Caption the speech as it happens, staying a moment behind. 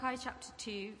Malachi chapter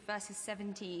 2, verses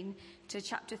 17 to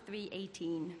chapter 3,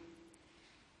 18.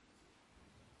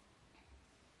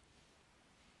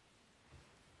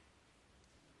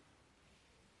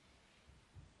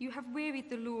 You have wearied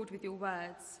the Lord with your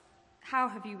words. How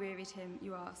have you wearied him,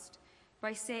 you asked?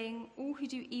 By saying, all who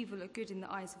do evil are good in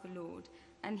the eyes of the Lord,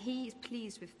 and he is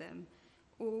pleased with them.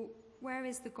 Or, where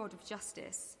is the God of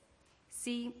justice?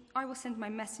 See, I will send my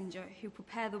messenger who will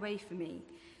prepare the way for me.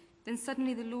 Then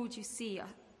suddenly the Lord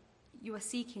you are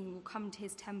seeking will come to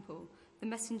his temple. The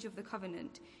messenger of the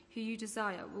covenant, who you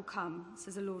desire, will come,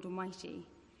 says the Lord Almighty.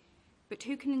 But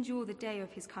who can endure the day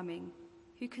of his coming?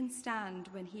 Who can stand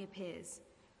when he appears?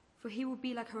 For he will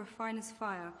be like a refiner's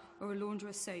fire or a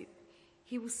launderer's soap.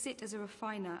 He will sit as a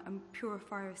refiner and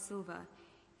purifier of silver.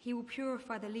 He will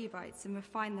purify the Levites and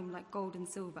refine them like gold and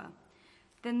silver.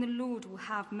 Then the Lord will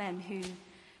have men who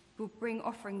will bring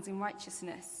offerings in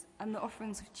righteousness, and the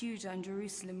offerings of Judah and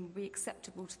Jerusalem will be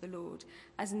acceptable to the Lord,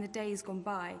 as in the days gone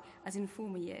by, as in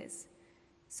former years.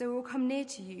 So I will come near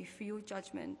to you for your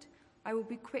judgment. I will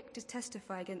be quick to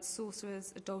testify against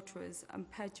sorcerers, adulterers, and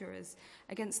perjurers,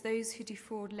 against those who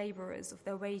defraud laborers of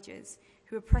their wages,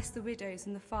 who oppress the widows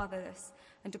and the fatherless,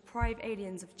 and deprive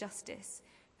aliens of justice.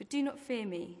 But do not fear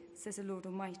me, says the Lord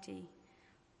Almighty.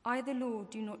 I, the Lord,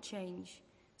 do not change.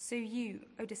 So you,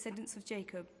 O descendants of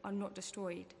Jacob, are not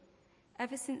destroyed.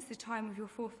 Ever since the time of your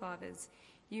forefathers,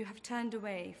 you have turned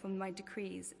away from my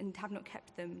decrees and have not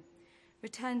kept them.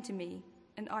 Return to me,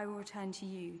 and I will return to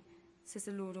you, says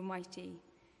the Lord Almighty.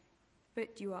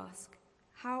 But you ask,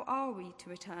 how are we to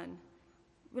return?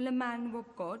 Will a man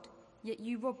rob God, yet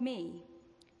you rob me?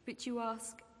 But you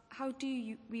ask, how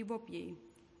do we rob you?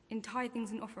 In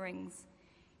tithings and offerings.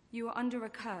 You are under a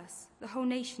curse, the whole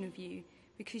nation of you,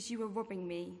 because you are robbing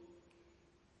me.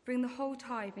 Bring the whole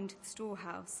tithe into the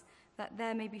storehouse, that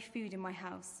there may be food in my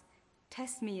house.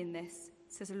 Test me in this,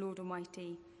 says the Lord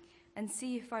Almighty, and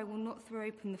see if I will not throw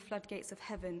open the floodgates of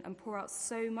heaven and pour out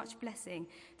so much blessing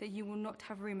that you will not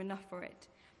have room enough for it.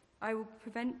 I will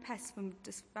prevent pests from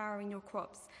devouring your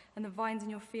crops, and the vines in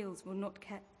your fields will not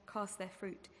cast their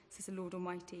fruit, says the Lord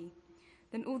Almighty.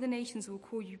 Then all the nations will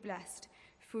call you blessed,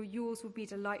 for yours will be a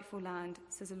delightful land,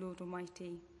 says the Lord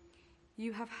Almighty.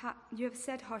 You have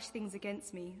said harsh things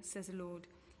against me, says the Lord.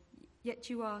 Yet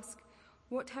you ask,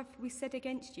 what have we said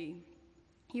against you?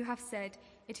 You have said,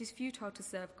 it is futile to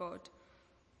serve God.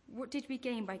 What did we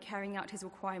gain by carrying out his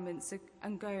requirements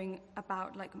and going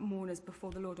about like mourners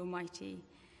before the Lord Almighty?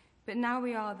 But now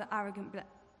we are the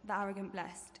arrogant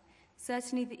blessed.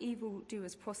 Certainly the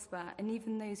evildoers prosper, and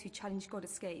even those who challenge God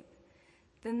escape.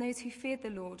 Then those who feared the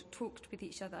Lord talked with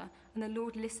each other, and the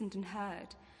Lord listened and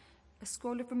heard. A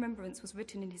scroll of remembrance was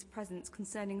written in his presence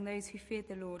concerning those who feared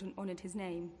the Lord and honoured his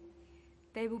name.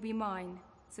 They will be mine,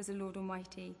 says the Lord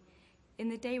Almighty. In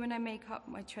the day when I make up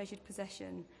my treasured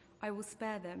possession, I will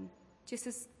spare them, just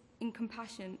as in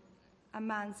compassion a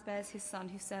man spares his son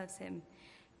who serves him.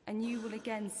 And you will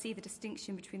again see the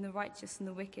distinction between the righteous and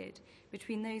the wicked,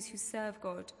 between those who serve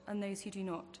God and those who do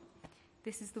not.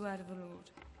 This is the word of the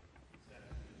Lord.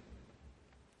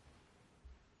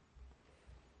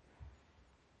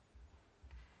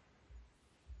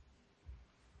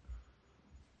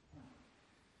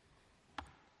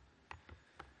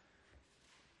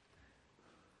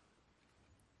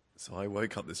 So I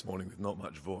woke up this morning with not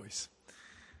much voice,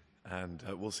 and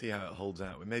we'll see how it holds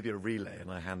out. Maybe a relay,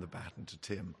 and I hand the baton to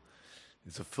Tim.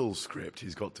 It's a full script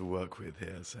he's got to work with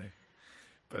here.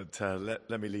 But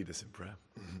let me lead us in prayer.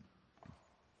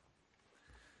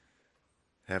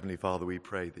 Heavenly Father, we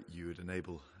pray that you would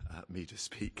enable me to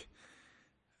speak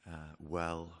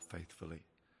well, faithfully.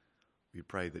 We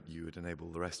pray that you would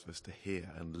enable the rest of us to hear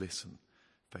and listen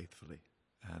faithfully,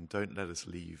 and don't let us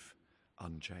leave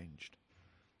unchanged.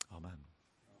 Amen.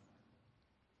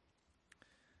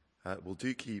 We'll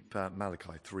keep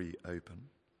Malachi 3 open,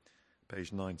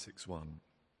 page 961.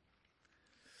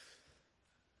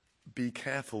 Be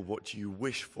careful what you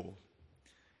wish for.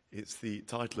 It's the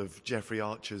title of Jeffrey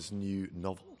Archer's new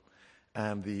novel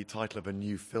and the title of a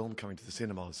new film coming to the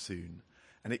cinemas soon.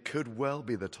 And it could well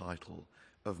be the title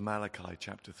of Malachi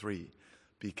chapter 3,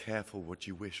 Be careful what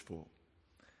you wish for.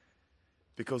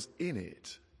 Because in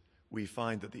it, we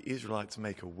find that the Israelites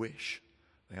make a wish,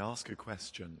 they ask a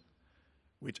question,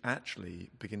 which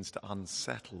actually begins to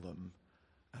unsettle them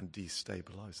and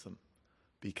destabilize them.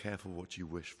 Be careful what you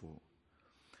wish for.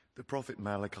 The prophet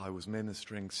Malachi was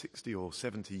ministering 60 or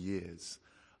 70 years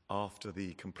after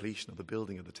the completion of the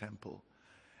building of the temple,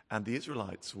 and the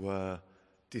Israelites were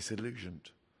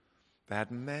disillusioned. They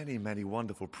had many, many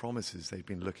wonderful promises they'd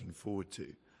been looking forward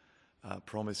to,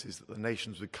 promises that the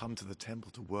nations would come to the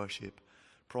temple to worship,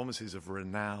 promises of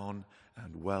renown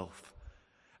and wealth.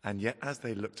 And yet, as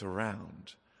they looked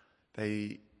around,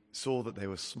 they saw that they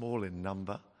were small in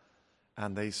number,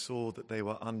 and they saw that they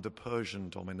were under Persian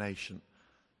domination,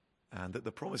 and that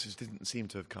the promises didn't seem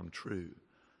to have come true,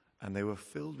 and they were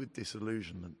filled with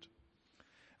disillusionment.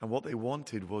 And what they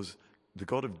wanted was the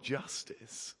God of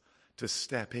justice to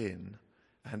step in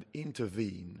and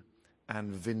intervene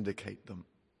and vindicate them.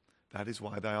 That is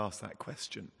why they asked that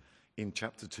question in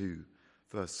chapter 2,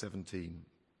 verse 17.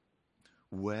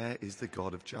 Where is the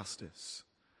God of justice?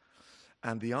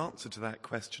 And the answer to that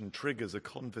question triggers a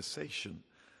conversation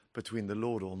between the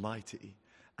Lord Almighty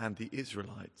and the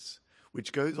Israelites,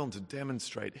 which goes on to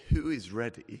demonstrate who is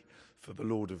ready for the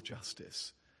Lord of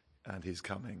justice and his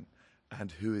coming,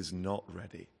 and who is not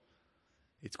ready.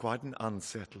 It's quite an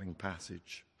unsettling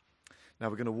passage. Now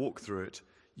we're going to walk through it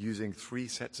using 3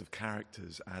 sets of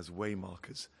characters as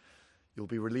waymarkers. You'll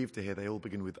be relieved to hear they all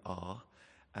begin with R,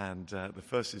 and the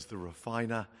first is the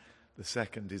refiner, the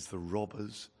second is the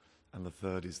robbers, and the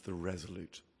third is the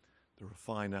resolute. The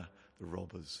refiner, the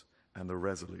robbers, and the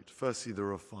resolute. Firstly, the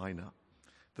refiner.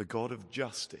 The God of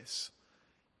justice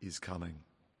is coming.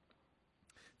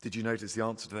 Did you notice the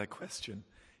answer to their question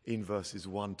in verses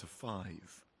 1 to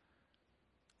 5?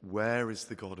 Where is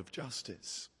the God of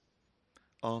justice?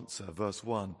 Answer, verse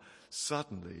 1.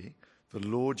 Suddenly, the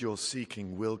Lord you're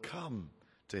seeking will come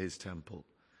to his temple.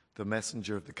 The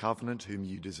messenger of the covenant whom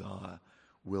you desire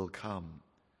will come.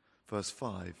 Verse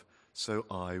 5. So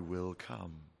I will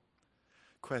come.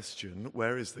 Question,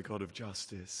 where is the God of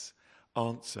justice?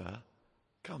 Answer,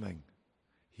 coming.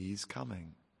 He's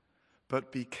coming.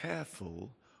 But be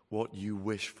careful what you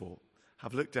wish for.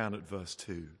 Have a look down at verse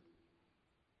 2.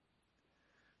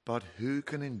 But who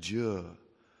can endure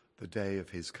the day of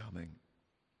his coming?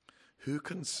 Who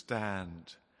can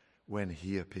stand when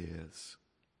he appears?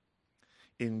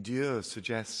 Endure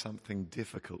suggests something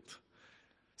difficult.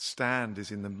 Stand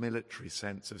is in the military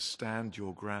sense of stand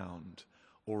your ground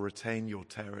or retain your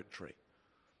territory.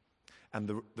 And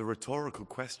the rhetorical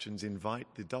questions invite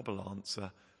the double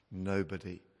answer,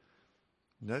 nobody.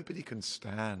 Nobody can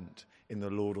stand in the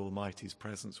Lord Almighty's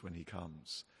presence when he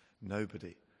comes.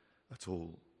 Nobody at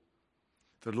all.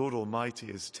 The Lord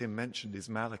Almighty, as Tim mentioned, is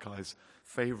Malachi's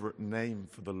favorite name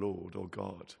for the Lord or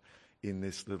God in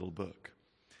this little book.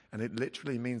 And it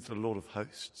literally means the Lord of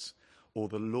hosts or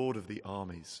the Lord of the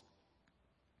armies.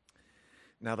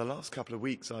 Now, the last couple of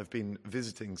weeks I've been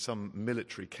visiting some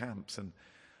military camps, and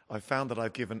I've found that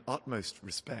I've given utmost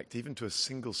respect even to a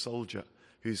single soldier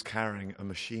who's carrying a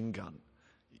machine gun.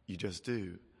 You just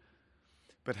do.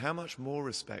 But how much more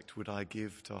respect would I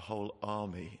give to a whole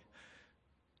army?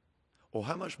 Or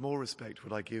how much more respect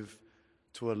would I give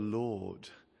to a lord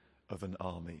of an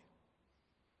army?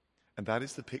 And that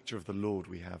is the picture of the Lord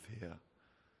we have here.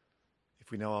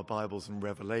 If we know our Bibles and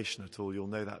Revelation at all, you'll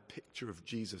know that picture of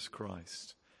Jesus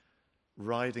Christ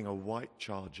riding a white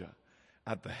charger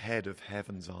at the head of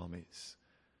heaven's armies.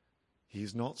 He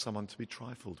is not someone to be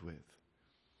trifled with.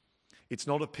 It's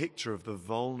not a picture of the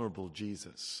vulnerable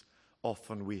Jesus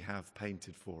often we have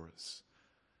painted for us.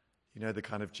 You know, the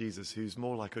kind of Jesus who's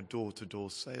more like a door-to-door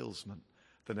salesman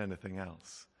than anything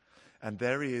else. And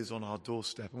there he is on our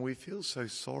doorstep, and we feel so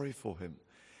sorry for him.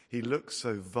 He looks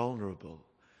so vulnerable,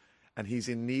 and he's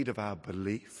in need of our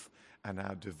belief and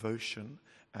our devotion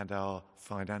and our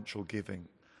financial giving.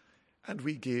 And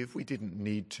we give, we didn't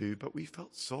need to, but we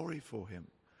felt sorry for him.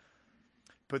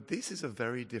 But this is a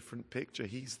very different picture.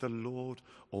 He's the Lord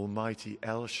Almighty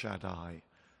El Shaddai.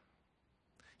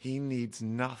 He needs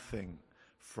nothing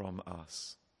from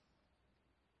us.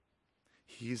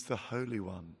 He's the Holy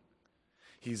One.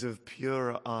 He's of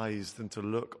purer eyes than to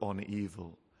look on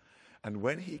evil. And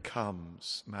when he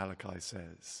comes, Malachi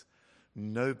says,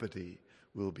 nobody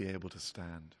will be able to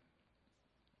stand.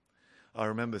 I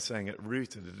remember saying at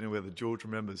Rooted, I don't know whether George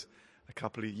remembers, a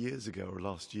couple of years ago or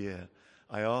last year,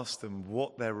 I asked them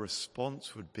what their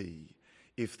response would be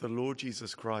if the Lord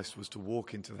Jesus Christ was to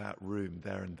walk into that room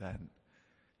there and then.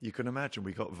 You can imagine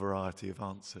we got a variety of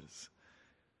answers.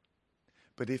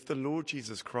 But if the Lord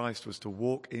Jesus Christ was to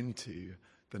walk into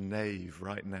the nave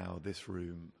right now, this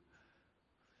room,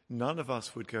 none of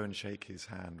us would go and shake his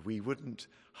hand. We wouldn't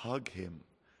hug him.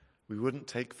 We wouldn't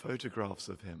take photographs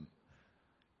of him.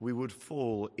 We would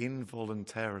fall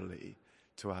involuntarily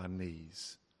to our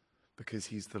knees because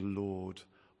he's the Lord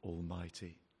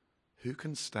Almighty. Who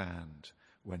can stand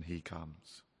when he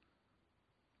comes?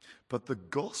 But the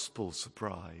gospel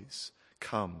surprise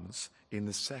comes in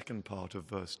the second part of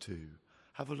verse 2.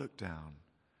 Have a look down.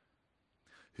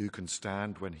 Who can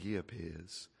stand when he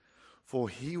appears? For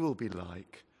he will be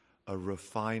like a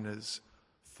refiner's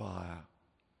fire.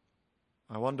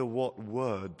 I wonder what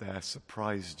word there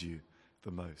surprised you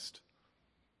the most.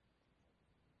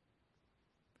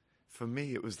 For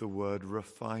me, it was the word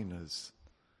refiners.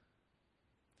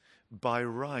 By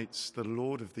rights, the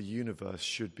Lord of the universe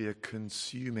should be a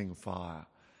consuming fire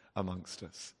amongst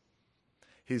us.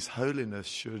 His holiness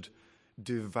should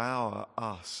devour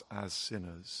us as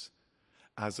sinners,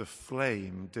 as a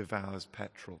flame devours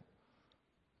petrol.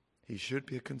 He should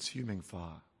be a consuming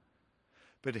fire.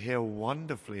 But here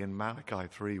wonderfully in Malachi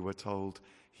 3, we're told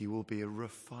he will be a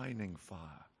refining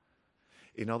fire.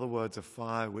 In other words, a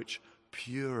fire which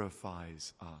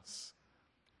purifies us.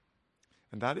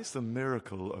 And that is the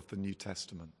miracle of the New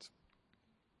Testament.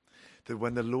 That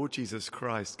when the Lord Jesus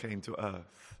Christ came to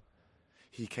earth,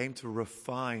 he came to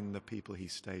refine the people he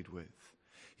stayed with.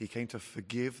 He came to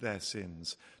forgive their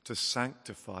sins, to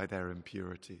sanctify their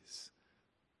impurities.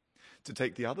 To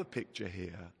take the other picture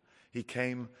here, he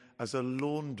came as a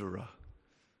launderer.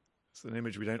 It's an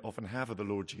image we don't often have of the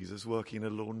Lord Jesus working in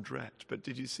a laundrette. But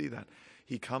did you see that?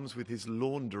 He comes with his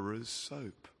launderer's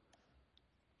soap.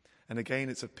 And again,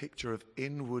 it's a picture of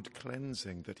inward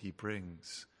cleansing that he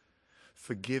brings,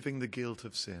 forgiving the guilt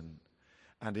of sin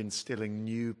and instilling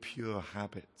new pure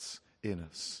habits in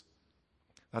us.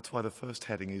 That's why the first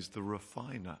heading is the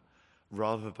refiner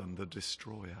rather than the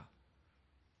destroyer.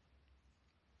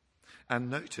 And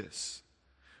notice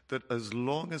that as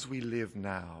long as we live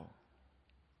now,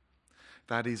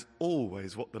 that is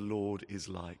always what the Lord is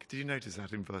like. Did you notice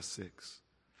that in verse 6?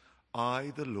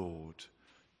 I, the Lord,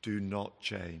 do not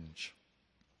change.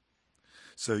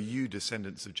 So you,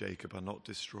 descendants of Jacob, are not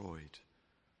destroyed.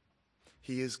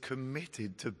 He is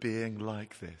committed to being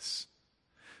like this,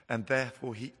 and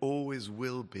therefore he always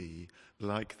will be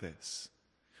like this.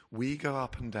 We go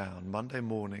up and down Monday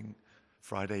morning,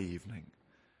 Friday evening.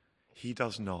 He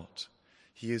does not.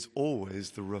 He is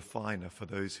always the refiner for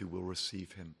those who will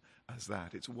receive him as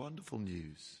that. It's wonderful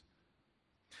news.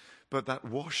 But that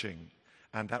washing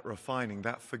and that refining,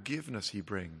 that forgiveness he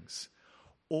brings,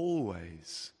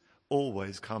 always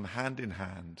come hand in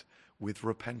hand with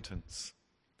repentance.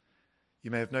 You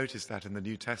may have noticed that in the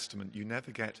New Testament, you never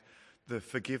get the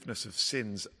forgiveness of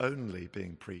sins only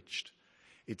being preached.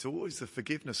 It's always the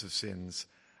forgiveness of sins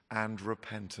and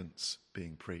repentance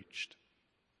being preached.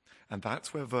 And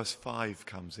that's where verse 5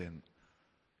 comes in.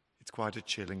 It's quite a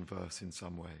chilling verse in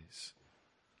some ways.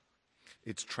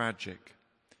 It's tragic,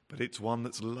 but it's one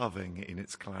that's loving in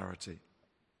its clarity.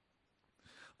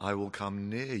 I will come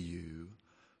near you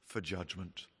for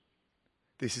judgment.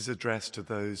 This is addressed to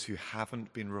those who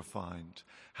haven't been refined,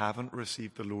 haven't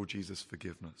received the Lord Jesus'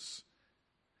 forgiveness.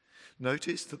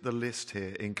 Notice that the list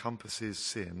here encompasses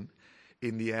sin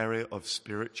in the area of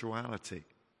spirituality,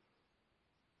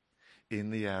 in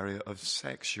the area of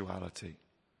sexuality,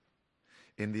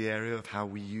 in the area of how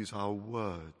we use our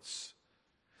words,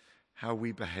 how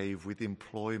we behave with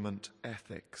employment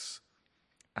ethics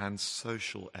and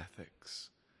social ethics.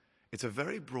 It's a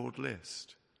very broad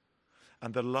list.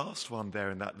 And the last one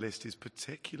there in that list is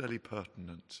particularly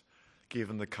pertinent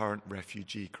given the current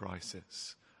refugee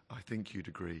crisis. I think you'd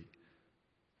agree.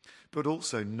 But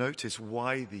also notice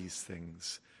why these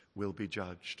things will be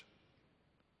judged.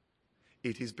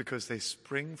 It is because they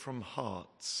spring from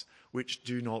hearts which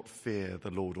do not fear the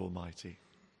Lord Almighty.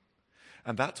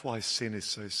 And that's why sin is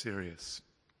so serious.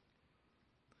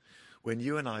 When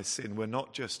you and I sin, we're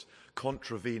not just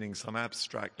contravening some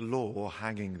abstract law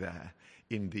hanging there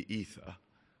in the ether,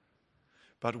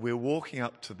 but we're walking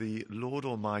up to the Lord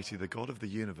Almighty, the God of the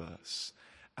universe,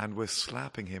 and we're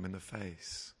slapping him in the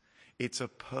face. It's a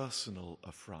personal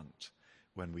affront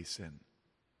when we sin.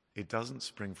 It doesn't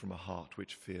spring from a heart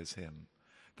which fears him.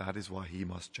 That is why he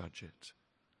must judge it.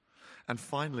 And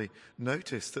finally,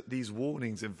 notice that these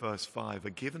warnings in verse 5 are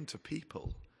given to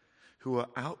people who are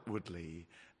outwardly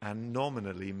and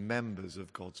nominally members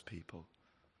of God's people.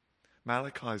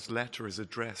 Malachi's letter is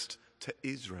addressed to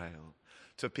Israel,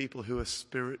 to people who are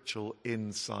spiritual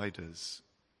insiders.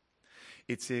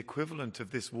 It's the equivalent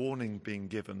of this warning being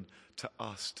given to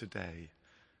us today,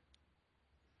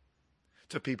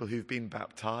 to people who've been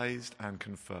baptized and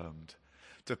confirmed,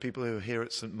 to people who are here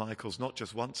at St. Michael's not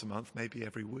just once a month, maybe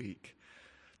every week,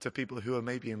 to people who are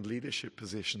maybe in leadership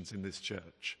positions in this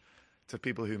church, to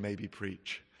people who maybe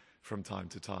preach from time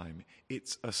to time.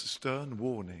 It's a stern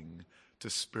warning to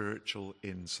spiritual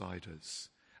insiders,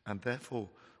 and therefore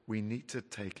we need to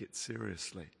take it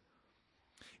seriously.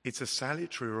 It's a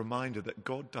salutary reminder that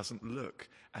God doesn't look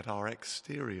at our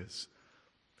exteriors.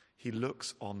 He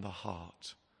looks on the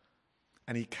heart,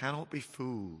 and he cannot be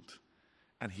fooled,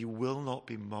 and he will not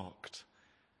be mocked.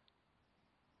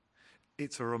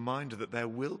 It's a reminder that there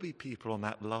will be people on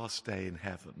that last day in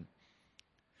heaven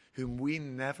whom we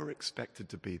never expected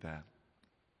to be there,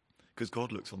 because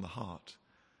God looks on the heart.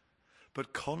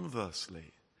 But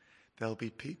conversely, there'll be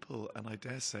people, and I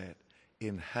dare say it,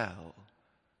 in hell,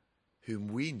 whom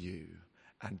we knew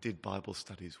and did Bible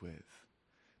studies with,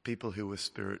 people who were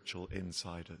spiritual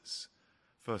insiders.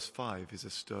 Verse 5 is a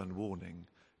stern warning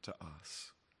to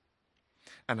us.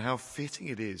 And how fitting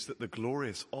it is that the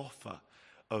glorious offer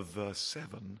of verse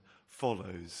 7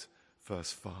 follows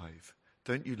verse 5.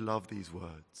 Don't you love these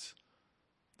words?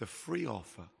 The free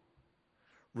offer.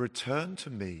 Return to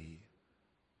me,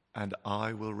 and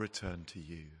I will return to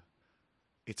you.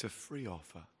 It's a free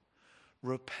offer.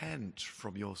 Repent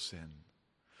from your sin.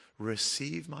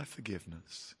 Receive my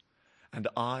forgiveness, and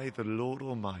I, the Lord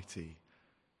Almighty,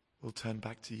 will turn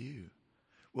back to you.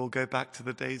 We'll go back to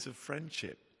the days of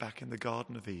friendship, back in the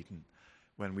Garden of Eden,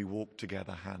 when we walked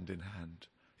together hand in hand.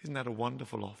 Isn't that a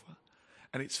wonderful offer?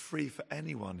 And it's free for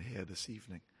anyone here this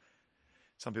evening.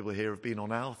 Some people here have been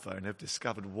on Alpha and have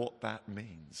discovered what that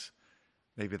means.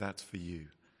 Maybe that's for you.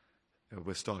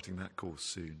 We're starting that course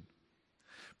soon.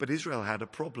 But Israel had a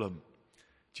problem.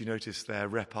 Do you notice their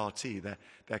repartee,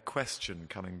 their question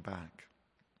coming back?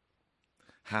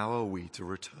 How are we to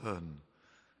return?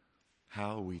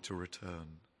 How are we to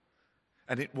return?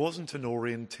 And it wasn't an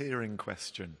orienteering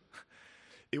question.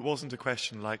 It wasn't a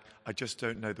question like, I just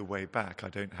don't know the way back, I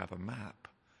don't have a map.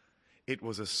 It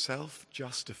was a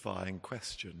self-justifying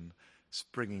question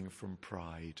springing from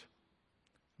pride.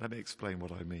 Let me explain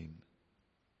what I mean.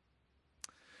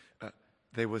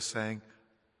 They were saying,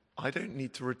 I don't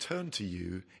need to return to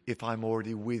you if I'm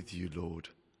already with you, Lord.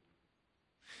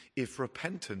 If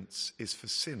repentance is for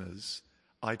sinners,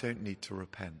 I don't need to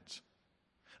repent.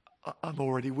 I'm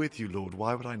already with you, Lord.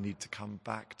 Why would I need to come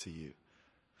back to you?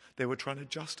 They were trying to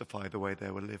justify the way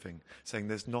they were living, saying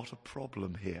there's not a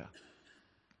problem here.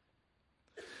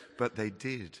 But they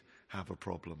did have a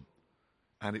problem,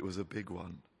 and it was a big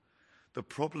one. The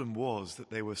problem was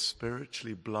that they were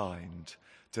spiritually blind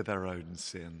to their own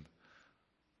sin.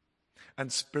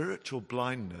 And spiritual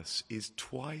blindness is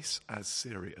twice as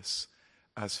serious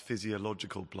as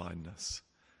physiological blindness.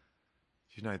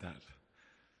 You know that?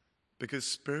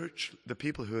 Because the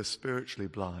people who are spiritually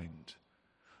blind,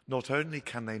 not only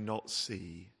can they not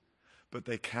see, but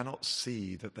they cannot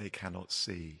see that they cannot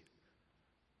see.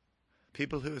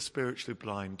 People who are spiritually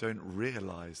blind don't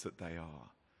realize that they are.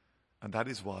 And that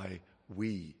is why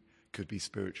we could be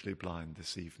spiritually blind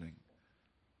this evening.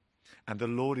 And the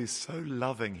Lord is so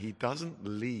loving, he doesn't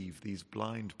leave these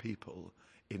blind people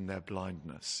in their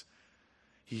blindness.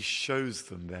 He shows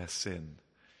them their sin.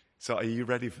 So are you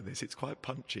ready for this? It's quite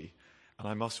punchy. And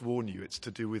I must warn you, it's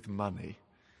to do with money.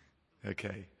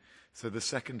 Okay, so the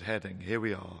second heading, here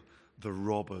we are, the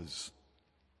robbers.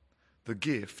 The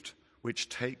gift which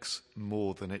takes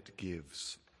more than it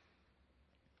gives.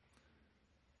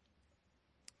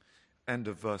 End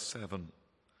of verse 7.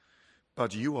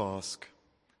 But you ask,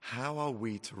 how are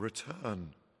we to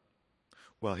return?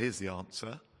 Well, here's the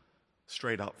answer,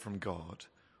 straight up from God.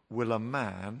 Will a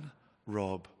man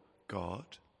rob God?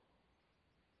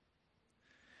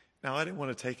 Now, I don't want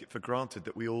to take it for granted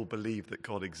that we all believe that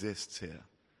God exists here.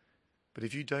 But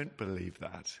if you don't believe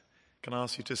that, can I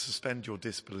ask you to suspend your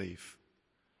disbelief?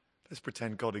 Let's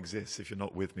pretend God exists if you're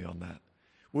not with me on that.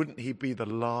 Wouldn't he be the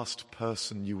last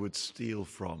person you would steal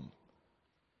from?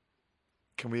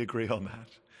 Can we agree on that?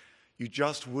 You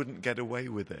just wouldn't get away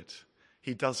with it.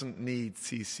 He doesn't need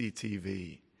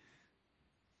CCTV.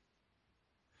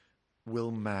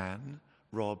 Will man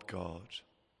rob God?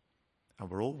 And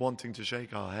we're all wanting to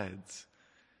shake our heads,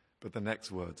 but the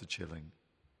next words are chilling.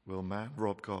 Will man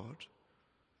rob God?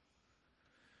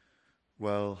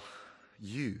 Well,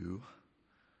 you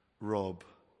rob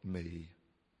me.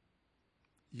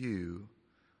 You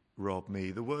rob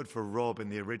me. The word for rob in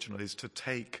the original is to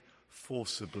take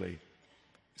forcibly.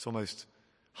 It's almost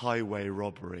highway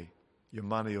robbery. Your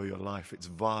money or your life. It's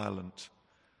violent.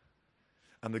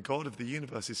 And the God of the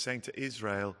universe is saying to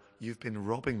Israel, you've been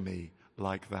robbing me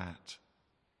like that.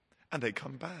 And they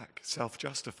come back,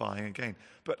 self-justifying again.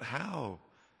 But how?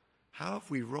 How have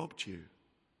we robbed you?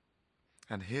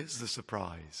 And here's the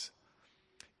surprise.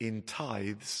 In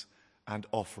tithes and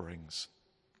offerings.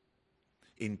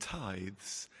 In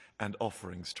tithes and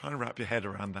offerings. Try and wrap your head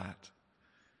around that.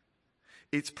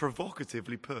 It's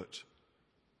provocatively put.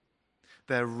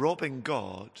 They're robbing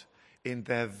God in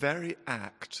their very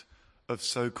act of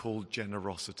so-called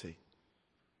generosity.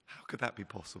 How could that be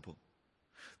possible?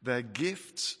 Their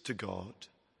gifts to God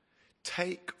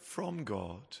take from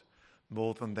God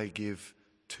more than they give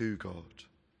to God.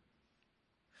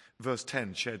 Verse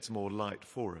 10 sheds more light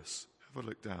for us. Have a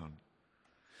look down.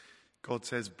 God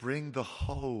says, bring the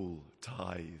whole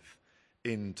tithe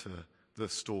into the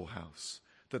storehouse,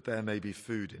 that there may be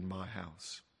food in my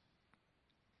house.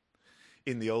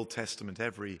 In the Old Testament,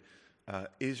 every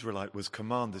Israelite was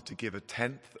commanded to give a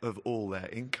tenth of all their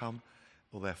income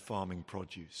or their farming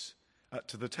produce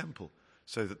to the temple,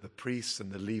 so that the priests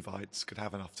and the Levites could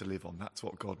have enough to live on. That's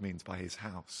what God means by his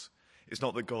house. It's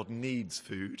not that God needs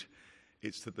food,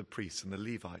 it's that the priests and the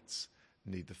Levites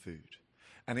need the food.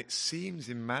 And it seems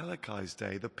in Malachi's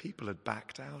day the people had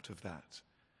backed out of that.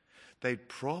 They'd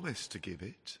promised to give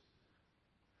it,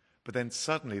 but then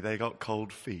suddenly they got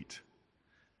cold feet.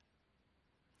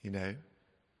 You know,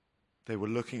 they were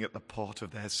looking at the pot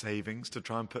of their savings to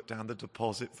try and put down the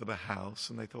deposit for the house,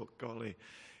 and they thought, golly,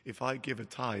 if I give a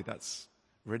tithe, that's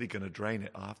really going to drain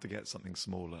it. I'll have to get something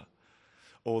smaller.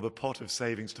 Or the pot of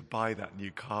savings to buy that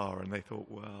new car, and they thought,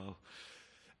 well,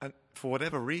 and for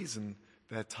whatever reason,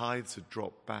 their tithes had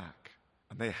dropped back,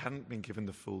 and they hadn't been given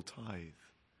the full tithe.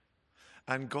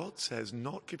 And God says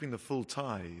not giving the full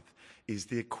tithe is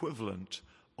the equivalent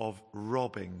of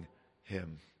robbing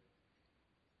him.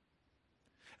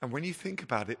 And when you think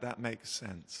about it, that makes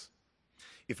sense.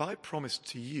 If I promise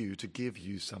to you to give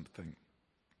you something,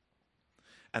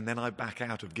 and then I back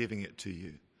out of giving it to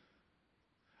you,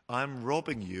 I'm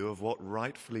robbing you of what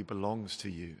rightfully belongs to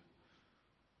you.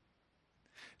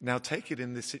 Now take it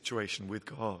in this situation with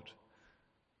God.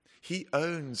 He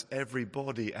owns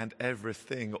everybody and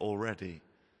everything already.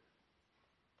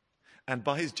 And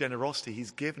by his generosity,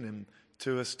 he's given him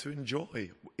to us to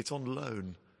enjoy. It's on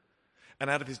loan. And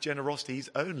out of his generosity,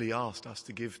 he's only asked us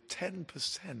to give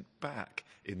 10% back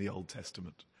in the Old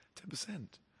Testament. 10%.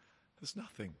 That's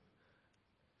nothing.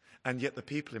 And yet the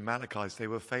people in Malachi's, they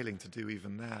were failing to do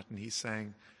even that. And he's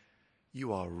saying,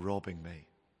 you are robbing me.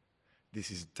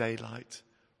 This is daylight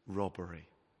robbery.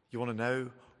 You want to know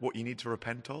what you need to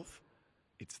repent of?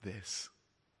 It's this.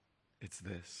 It's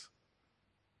this.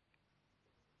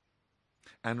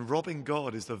 And robbing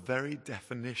God is the very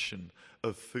definition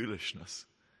of foolishness.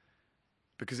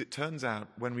 Because it turns out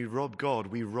when we rob God,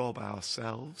 we rob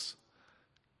ourselves.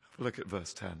 Have a look at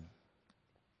verse 10.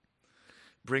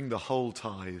 Bring the whole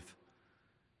tithe.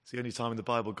 It's the only time in the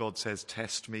Bible God says,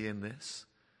 test me in this,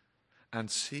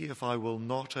 and see if I will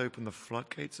not open the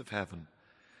floodgates of heaven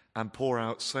and pour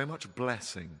out so much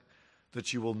blessing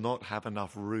that you will not have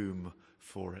enough room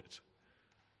for it.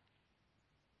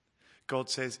 God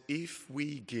says, if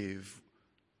we give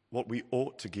what we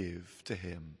ought to give to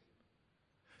him,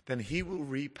 then he will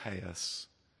repay us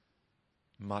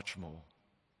much more.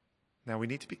 Now, we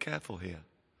need to be careful here.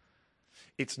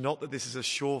 It's not that this is a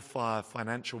surefire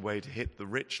financial way to hit the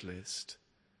rich list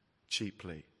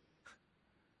cheaply.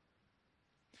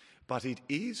 But it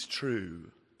is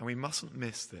true, and we mustn't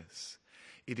miss this,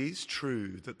 it is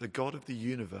true that the God of the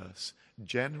universe,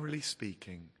 generally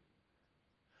speaking,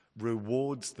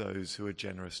 rewards those who are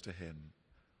generous to him.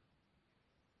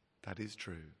 That is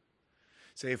true.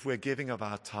 So if we're giving of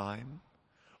our time,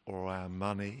 or our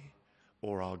money,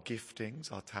 or our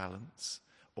giftings, our talents,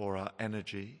 or our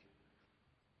energy,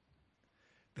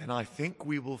 then I think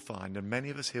we will find, and many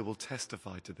of us here will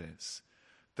testify to this,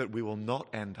 that we will not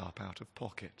end up out of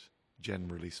pocket,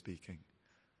 generally speaking.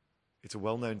 It's a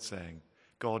well-known saying,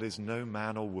 God is no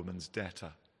man or woman's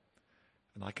debtor.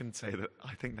 And I can say that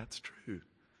I think that's true.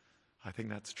 I think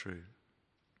that's true.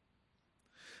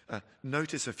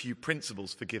 Notice a few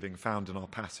principles for giving found in our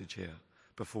passage here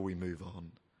before we move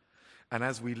on. And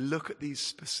as we look at these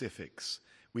specifics,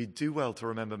 we do well to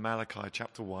remember Malachi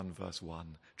chapter 1, verse 1.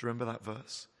 Do you remember that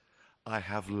verse? I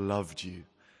have loved you,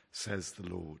 says the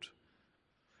Lord.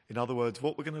 In other words,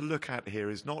 what we're going to look at here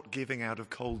is not giving out of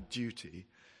cold duty.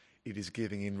 It is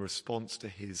giving in response to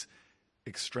his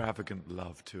extravagant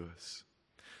love to us.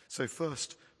 So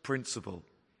first principle,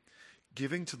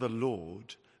 giving to the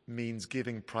Lord means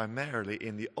giving primarily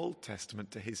in the Old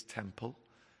Testament to his temple,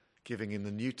 giving in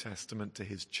the New Testament to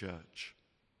his church.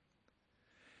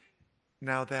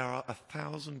 Now, there are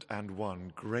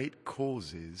 1,001 great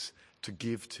causes to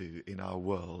give to in our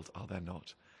world, are there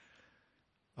not?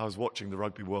 I was watching the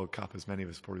Rugby World Cup, as many of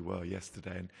us probably were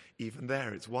yesterday, and even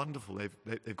there, it's wonderful.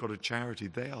 They've got a charity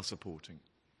they are supporting.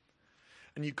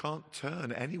 And you can't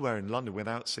turn anywhere in London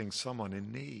without seeing someone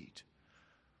in need.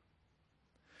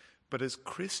 But as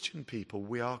Christian people,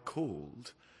 we are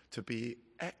called to be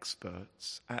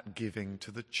experts at giving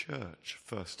to the church,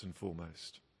 first and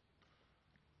foremost.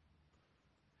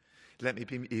 Let me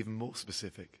be even more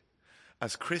specific.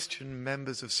 As Christian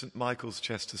members of St. Michael's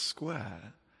Chester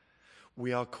Square,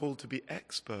 we are called to be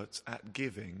experts at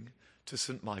giving to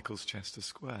St. Michael's Chester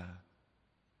Square.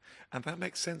 And that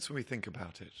makes sense when we think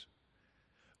about it.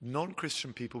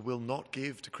 Non-Christian people will not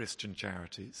give to Christian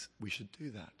charities. We should do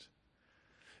that.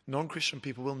 Non-Christian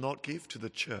people will not give to the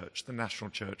church, the national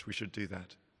church. We should do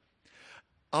that.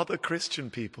 Other Christian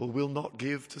people will not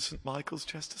give to St. Michael's,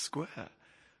 Chester Square.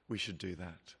 We should do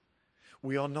that.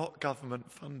 We are not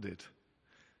government funded.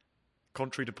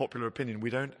 Contrary to popular opinion, we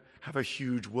don't have a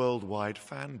huge worldwide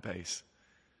fan base.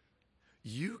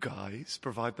 You guys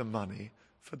provide the money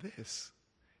for this.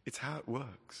 It's how it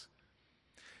works.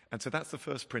 And so that's the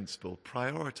first principle,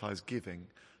 prioritize giving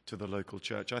to the local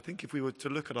church. I think if we were to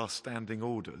look at our standing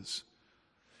orders,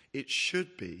 it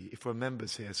should be, if we're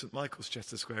members here, St. Michael's,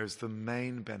 Chester Square is the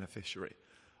main beneficiary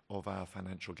of our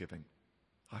financial giving.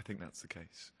 I think that's the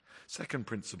case. Second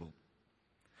principle,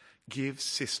 give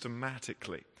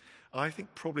systematically. I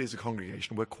think probably as a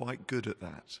congregation we're quite good at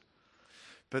that.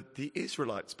 But the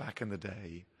Israelites back in the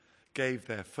day gave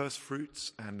their first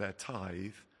fruits and their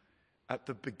tithe at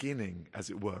the beginning, as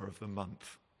it were, of the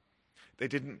month. They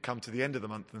didn't come to the end of the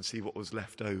month and see what was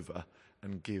left over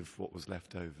and give what was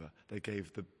left over. They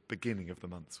gave the beginning of the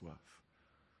month's worth.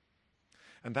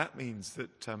 And that means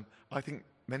that I think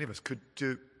many of us could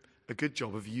do a good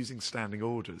job of using standing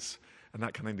orders and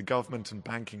that kind of thing. The government and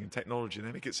banking and technology,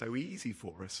 they make it so easy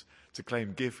for us to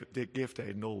claim gift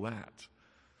aid and all that.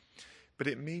 But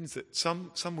it means that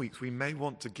some weeks we may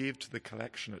want to give to the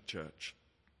collection at church.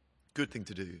 Good thing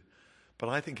to do. But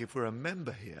I think if we're a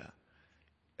member here,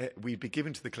 we'd be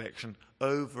giving to the collection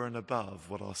over and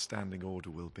above what our standing order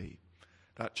will be.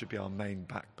 That should be our main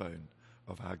backbone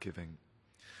of our giving.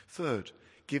 Third,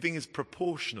 giving is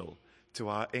proportional to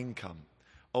our income.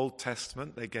 Old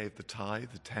Testament, they gave the tithe,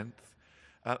 the tenth.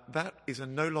 That is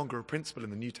no longer a principle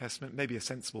in the New Testament, maybe a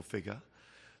sensible figure.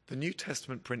 The New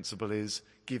Testament principle is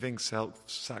giving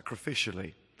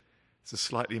self-sacrificially. It's a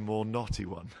slightly more knotty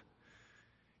one.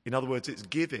 In other words, it's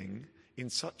giving in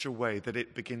such a way that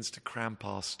it begins to cramp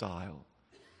our style,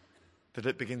 that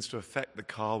it begins to affect the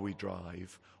car we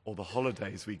drive, or the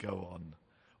holidays we go on,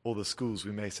 or the schools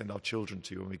we may send our children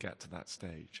to when we get to that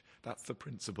stage. That's the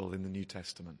principle in the New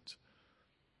Testament.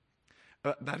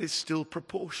 But that is still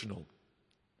proportional.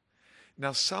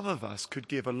 Now, some of us could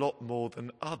give a lot more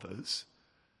than others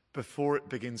before it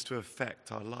begins to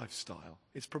affect our lifestyle.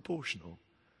 It's proportional.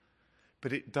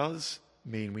 But it does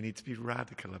mean we need to be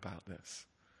radical about this.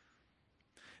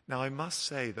 Now, I must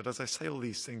say that as I say all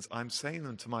these things, I'm saying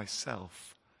them to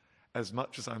myself as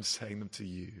much as I'm saying them to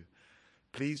you.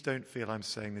 Please don't feel I'm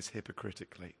saying this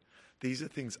hypocritically. These are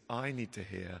things I need to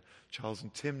hear, Charles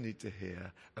and Tim need to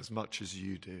hear as much as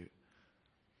you do.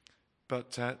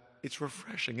 But it's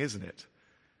refreshing, isn't it?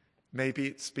 Maybe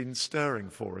it's been stirring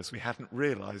for us. We hadn't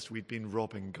realized we'd been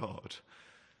robbing God.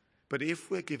 But if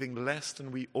we're giving less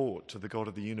than we ought to the God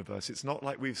of the universe, it's not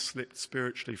like we've slipped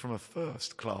spiritually from a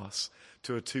first class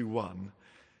to a 2-1.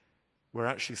 We're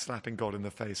actually slapping God in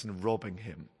the face and robbing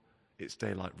him. It's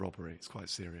daylight robbery. It's quite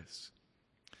serious.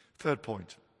 Third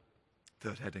point,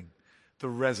 third heading, the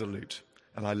resolute.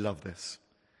 And I love this.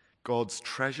 God's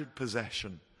treasured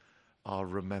possession are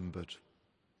remembered.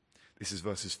 This is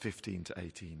verses 15 to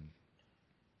 18.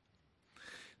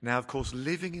 Now, of course,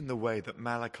 living in the way that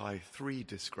Malachi 3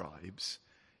 describes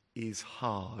is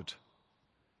hard.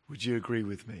 Would you agree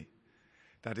with me?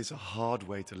 That is a hard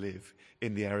way to live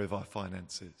in the area of our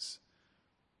finances.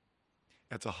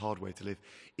 That's a hard way to live.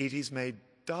 It is made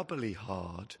doubly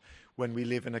hard when we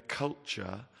live in a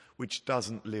culture which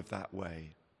doesn't live that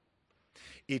way.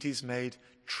 It is made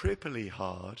triply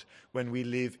hard when we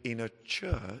live in a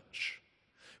church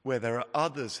where there are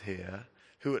others here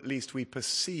who at least we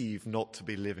perceive not to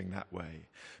be living that way.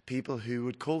 People who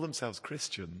would call themselves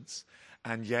Christians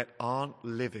and yet aren't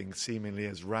living seemingly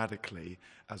as radically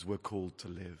as we're called to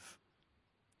live.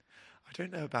 I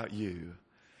don't know about you,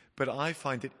 but I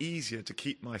find it easier to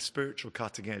keep my spiritual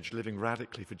cutting edge, living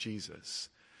radically for Jesus,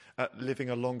 living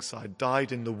alongside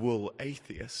dyed-in-the-wool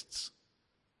atheists,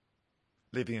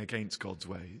 living against God's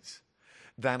ways,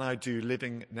 than I do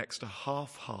living next to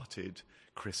half-hearted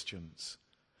Christians.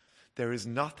 There is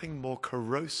nothing more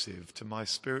corrosive to my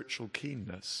spiritual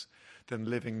keenness than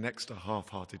living next to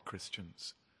half-hearted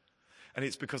Christians. And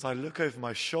it's because I look over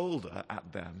my shoulder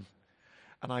at them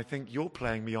and I think, you're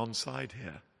playing me onside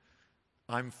here.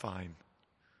 I'm fine.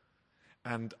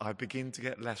 And I begin to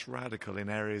get less radical in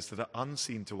areas that are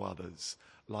unseen to others,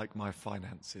 like my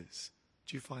finances.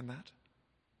 Do you find that?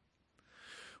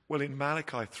 Well, in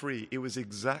Malachi 3, it was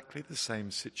exactly the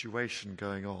same situation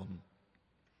going on.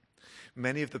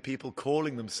 Many of the people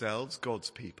calling themselves God's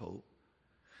people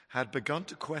had begun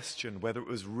to question whether it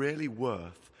was really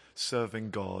worth serving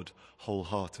God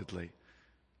wholeheartedly.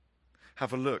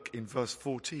 Have a look in verse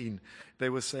 14. They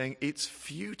were saying it's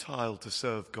futile to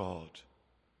serve God.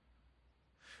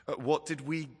 What did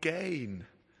we gain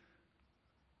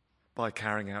by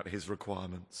carrying out his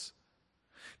requirements?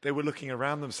 They were looking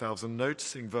around themselves and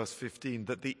noticing, verse 15,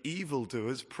 that the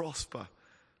evildoers prosper,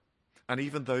 and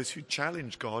even those who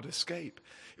challenge God escape.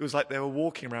 It was like they were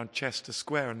walking around Chester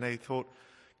Square and they thought,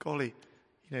 golly,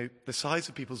 the size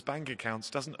of people's bank accounts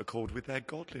doesn't accord with their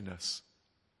godliness.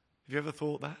 Have you ever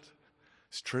thought that?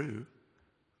 It's true.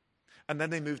 And then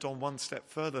they moved on one step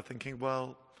further, thinking,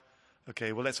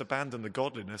 let's abandon the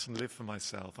godliness and live for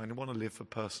myself. I want to live for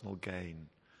personal gain.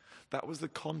 That was the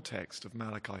context of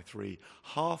Malachi 3.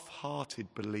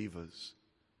 Half-hearted believers.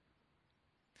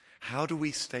 How do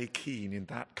we stay keen in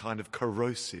that kind of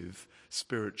corrosive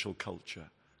spiritual culture?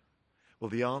 Well,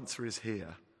 the answer is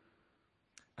here,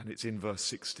 and it's in verse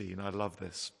 16. I love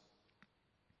this.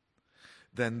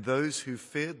 Then those who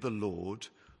feared the Lord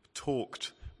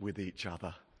talked with each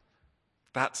other.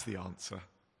 That's the answer.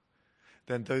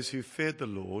 Then those who feared the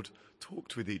Lord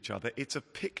talked with each other. It's a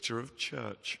picture of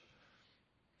church.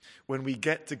 When we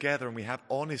get together and we have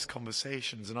honest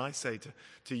conversations, and I say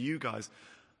to you guys,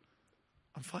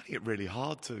 I'm finding it really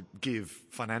hard to give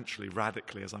financially,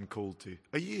 radically, as I'm called to.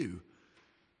 Are you?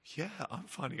 Yeah, I'm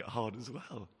finding it hard as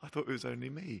well. I thought it was only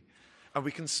me. And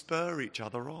we can spur each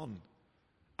other on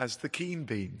as the keen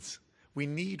beans. We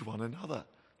need one another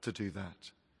to do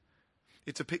that.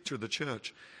 It's a picture of the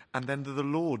church. And then the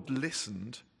Lord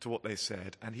listened to what they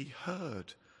said, and he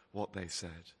heard what they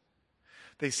said.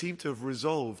 They seem to have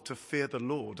resolved to fear the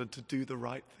Lord and to do the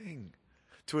right thing,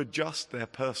 to adjust their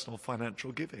personal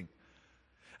financial giving.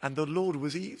 And the Lord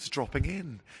was eavesdropping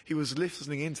in. He was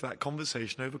listening into that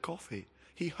conversation over coffee.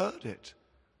 He heard it.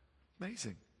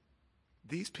 Amazing.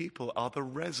 These people are the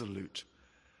resolute,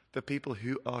 the people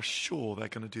who are sure they're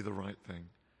going to do the right thing.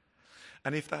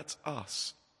 And if that's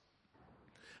us,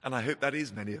 and I hope that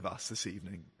is many of us this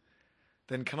evening,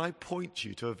 then can I point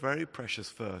you to a very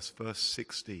precious verse, verse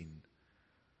 16.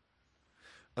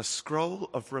 A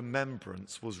scroll of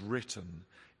remembrance was written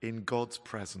in God's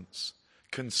presence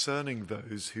concerning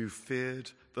those who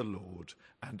feared the Lord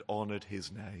and honored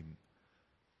his name.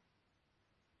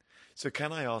 So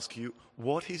can I ask you,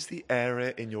 what is the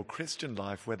area in your Christian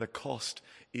life where the cost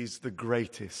is the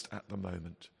greatest at the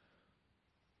moment?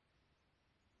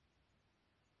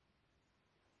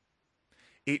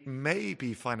 It may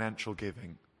be financial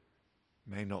giving,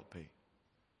 may not be.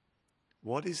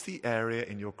 What is the area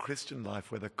in your Christian life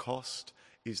where the cost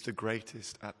is the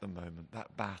greatest at the moment,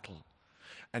 that battle?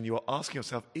 And you're asking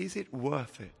yourself, is it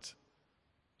worth it?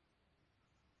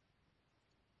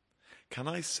 Can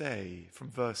I say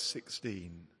from verse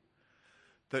 16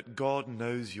 that God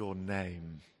knows your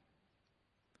name?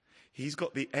 He's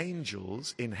got the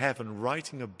angels in heaven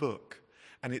writing a book,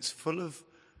 and it's full of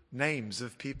names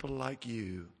of people like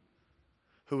you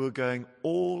who are going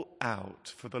all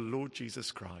out for the Lord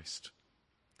Jesus Christ,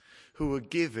 who are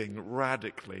giving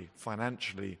radically,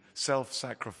 financially,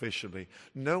 self-sacrificially.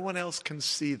 No one else can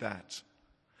see that.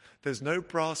 There's no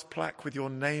brass plaque with your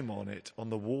name on it on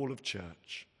the wall of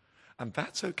church. And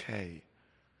that's okay,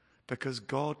 because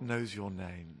God knows your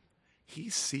name. He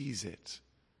sees it,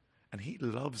 and he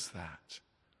loves that.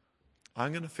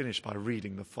 I'm going to finish by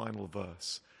reading the final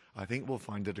verse. I think we'll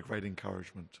find it a great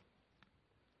encouragement.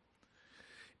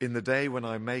 In the day when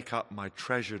I make up my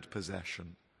treasured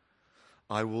possession,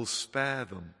 I will spare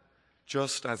them,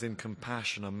 just as in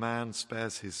compassion a man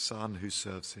spares his son who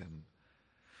serves him.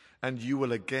 And you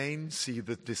will again see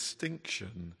the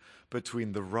distinction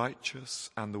between the righteous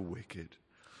and the wicked,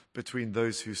 between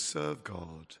those who serve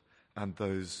God and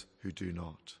those who do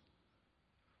not.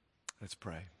 Let's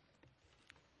pray.